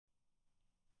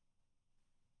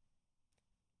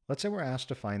Let's say we're asked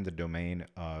to find the domain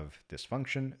of this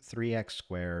function 3x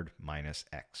squared minus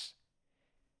x.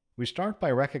 We start by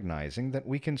recognizing that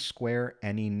we can square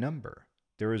any number.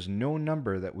 There is no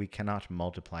number that we cannot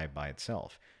multiply by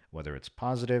itself, whether it's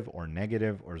positive or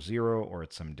negative or zero or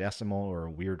it's some decimal or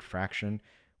a weird fraction.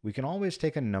 We can always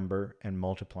take a number and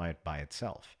multiply it by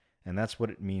itself, and that's what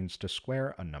it means to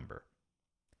square a number.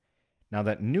 Now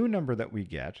that new number that we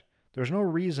get, there's no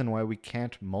reason why we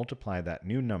can't multiply that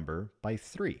new number by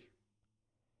 3.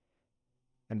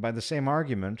 And by the same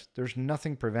argument, there's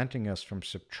nothing preventing us from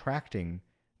subtracting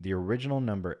the original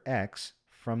number x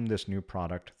from this new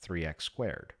product 3x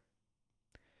squared.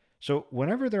 So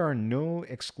whenever there are no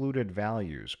excluded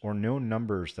values or no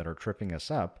numbers that are tripping us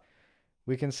up,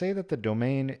 we can say that the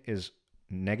domain is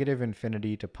negative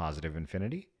infinity to positive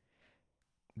infinity.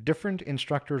 Different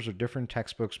instructors or different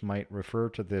textbooks might refer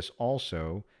to this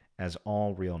also as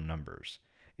all real numbers.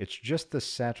 It's just the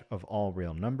set of all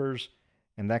real numbers,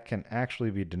 and that can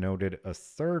actually be denoted a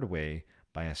third way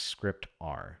by a script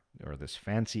r, or this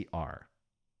fancy r.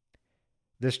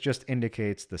 This just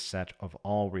indicates the set of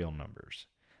all real numbers.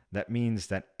 That means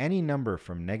that any number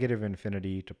from negative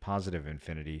infinity to positive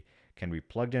infinity can be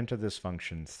plugged into this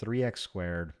function 3x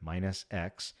squared minus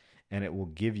x, and it will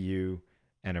give you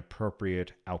an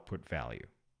appropriate output value.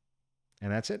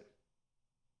 And that's it.